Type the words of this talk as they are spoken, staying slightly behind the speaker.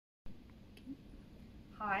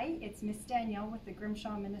Hi, it's Miss Danielle with the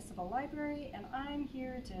Grimshaw Municipal Library, and I'm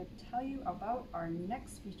here to tell you about our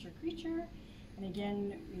next feature creature. And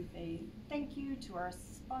again, with a thank you to our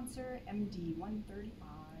sponsor, MD135.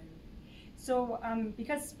 So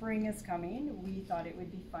because spring is coming, we thought it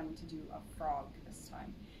would be fun to do a frog this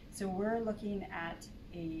time. So we're looking at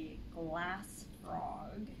a glass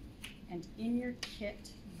frog, and in your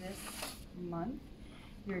kit this month,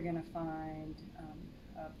 you're gonna find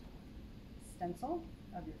a stencil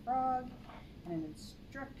of your frog and an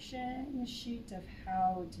instruction sheet of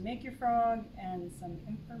how to make your frog and some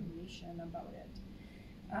information about it.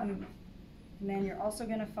 And then you're also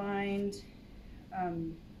going to find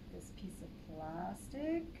this piece of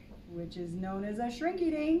plastic, which is known as a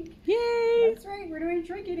Shrinky Dink. Yay! That's right, we're doing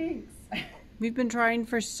Shrinky Dinks. We've been trying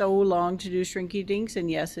for so long to do Shrinky Dinks,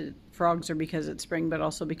 and yes, frogs are because it's spring, but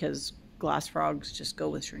also because glass frogs just go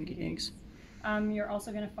with Shrinky Dinks. You're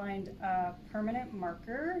also going to find a permanent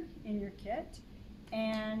marker in your kit,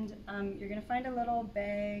 and you're going to find a little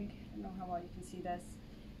bag. I don't know how well you can see this.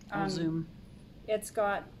 I'll zoom. It's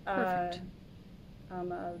got a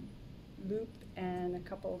loop and a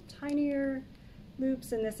couple tinier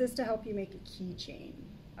loops, and this is to help you make a keychain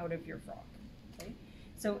out of your frog. Okay,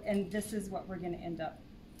 so and this is what we're going to end up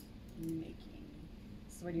making.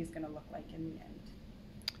 This is what he's going to look like in the end.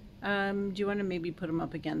 Do you want to maybe put him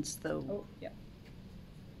up against the... Oh, yeah.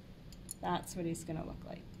 That's what he's going to look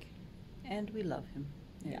like. And we love him.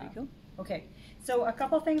 There Yeah. we go. Okay, so a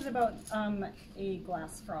couple things about a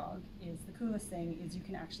glass frog is the coolest thing is you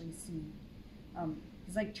can actually see,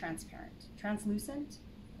 he's like transparent. Translucent,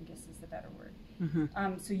 I guess is the better word.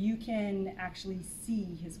 Mm-hmm. So you can actually see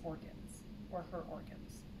his organs or her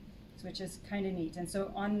organs, which is kind of neat. And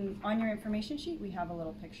so on your information sheet, we have a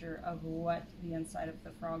little picture of what the inside of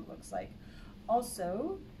the frog looks like.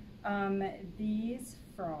 Also, these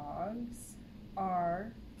frogs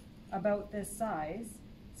are about this size.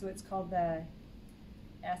 So it's called the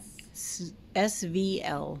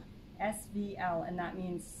SVL. SVL, and that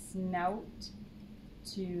means snout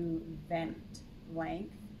to vent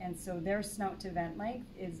length. And so their snout to vent length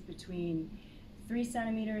is between 3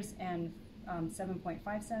 centimeters and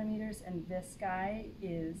 7.5 centimeters, and this guy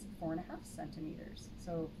is 4.5 centimeters.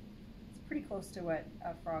 So it's pretty close to what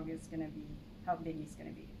a frog is going to be, how big he's going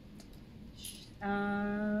to be.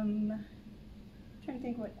 I'm trying to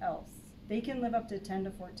think what else. They can live up to 10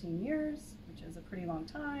 to 14 years, which is a pretty long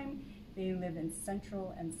time. They live in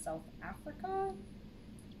Central and South Africa.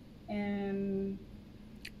 And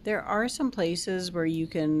there are some places where you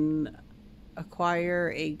can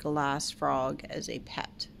acquire a glass frog as a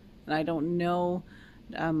pet. And I don't know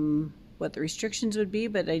what the restrictions would be,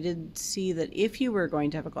 but I did see that if you were going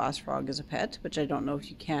to have a glass frog as a pet, which I don't know if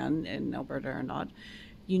you can in Alberta or not,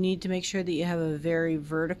 you need to make sure that you have a very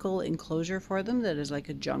vertical enclosure for them that is like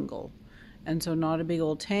a jungle. And so not a big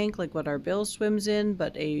old tank like what our Bill swims in,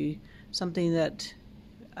 but something that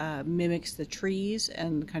mimics the trees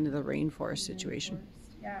and kind of the rainforest situation.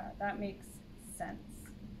 Yeah, that makes sense.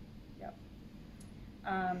 Yep.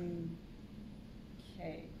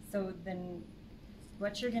 Okay, so then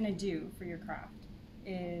what you're going to do for your craft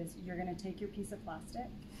is you're going to take your piece of plastic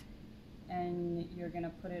and you're going to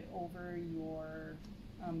put it over your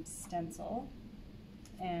stencil,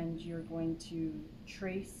 and you're going to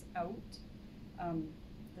trace out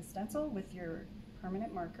the stencil with your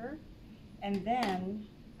permanent marker, and then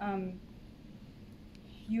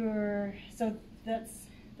so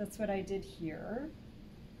that's what I did here.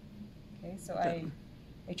 Okay, so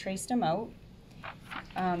I traced him out,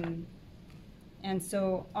 and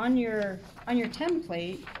so on your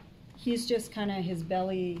template, he's just kind of, his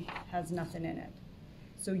belly has nothing in it.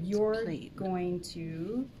 So you're going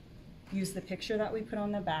to use the picture that we put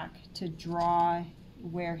on the back to draw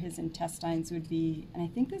where his intestines would be, and I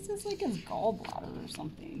think this is like his gallbladder or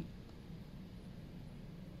something.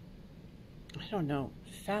 I don't know.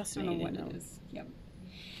 Fascinating. I don't know what it is. Yep.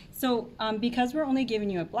 So because we're only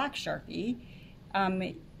giving you a black Sharpie,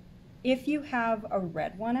 if you have a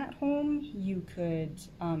red one at home, you could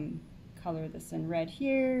color this in red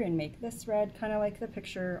here and make this red, kind of like the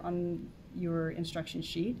picture on your instruction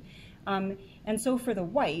sheet. And so for the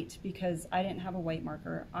white, because I didn't have a white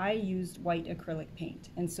marker, I used white acrylic paint.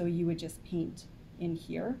 And so you would just paint in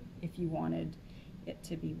here if you wanted it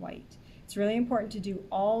to be white. It's really important to do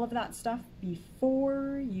all of that stuff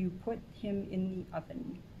before you put him in the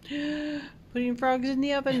oven. Putting frogs in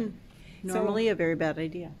the oven. Normally a very bad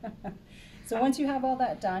idea. So once you have all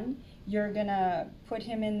that done, you're gonna put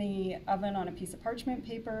him in the oven on a piece of parchment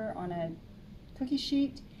paper, on a cookie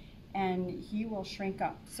sheet, and he will shrink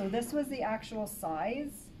up. So this was the actual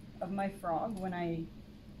size of my frog when I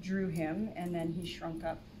drew him, and then he shrunk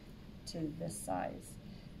up to this size.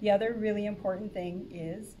 The other really important thing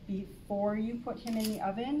is before you put him in the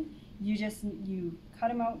oven, you cut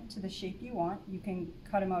him out to the shape you want. You can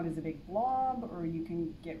cut him out as a big blob, or you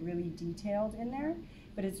can get really detailed in there,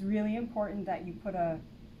 but it's really important that you put a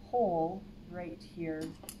hole right here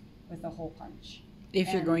with a hole punch.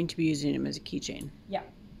 If you're going to be using him as a keychain. Yeah,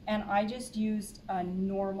 and I just used a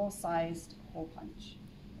normal sized hole punch.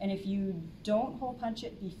 And if you don't hole punch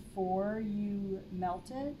it before you melt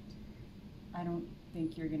it, I don't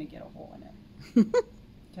think you're gonna get a hole in it,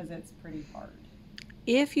 because it's pretty hard.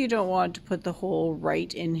 If you don't want to put the hole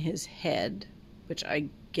right in his head, which I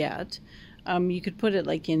get, you could put it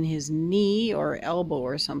like in his knee or elbow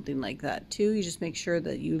or something like that too. You just make sure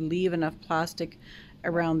that you leave enough plastic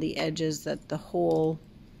around the edges that the hole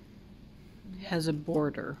has a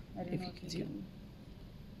border. I don't know if you see. can.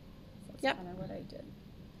 So that's Yep. kind of what I did.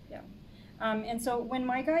 Yeah. And so when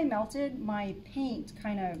my guy melted, my paint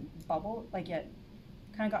kind of bubbled, like it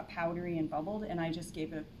kind of got powdery and bubbled, and I just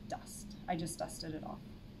gave it a dust. I just dusted it off.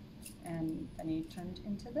 And then he turned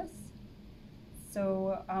into this.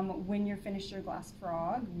 So when you're finished your glass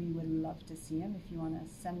frog, we would love to see him if you want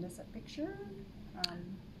to send us a picture.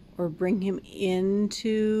 Or bring him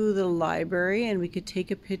into the library and we could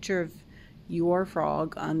take a picture of your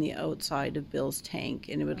frog on the outside of Bill's tank,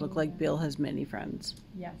 and it would look like Bill has many friends.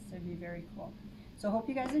 Yes, it'd be very cool. So hope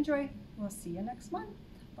you guys enjoy. We'll see you next month.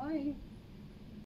 Bye.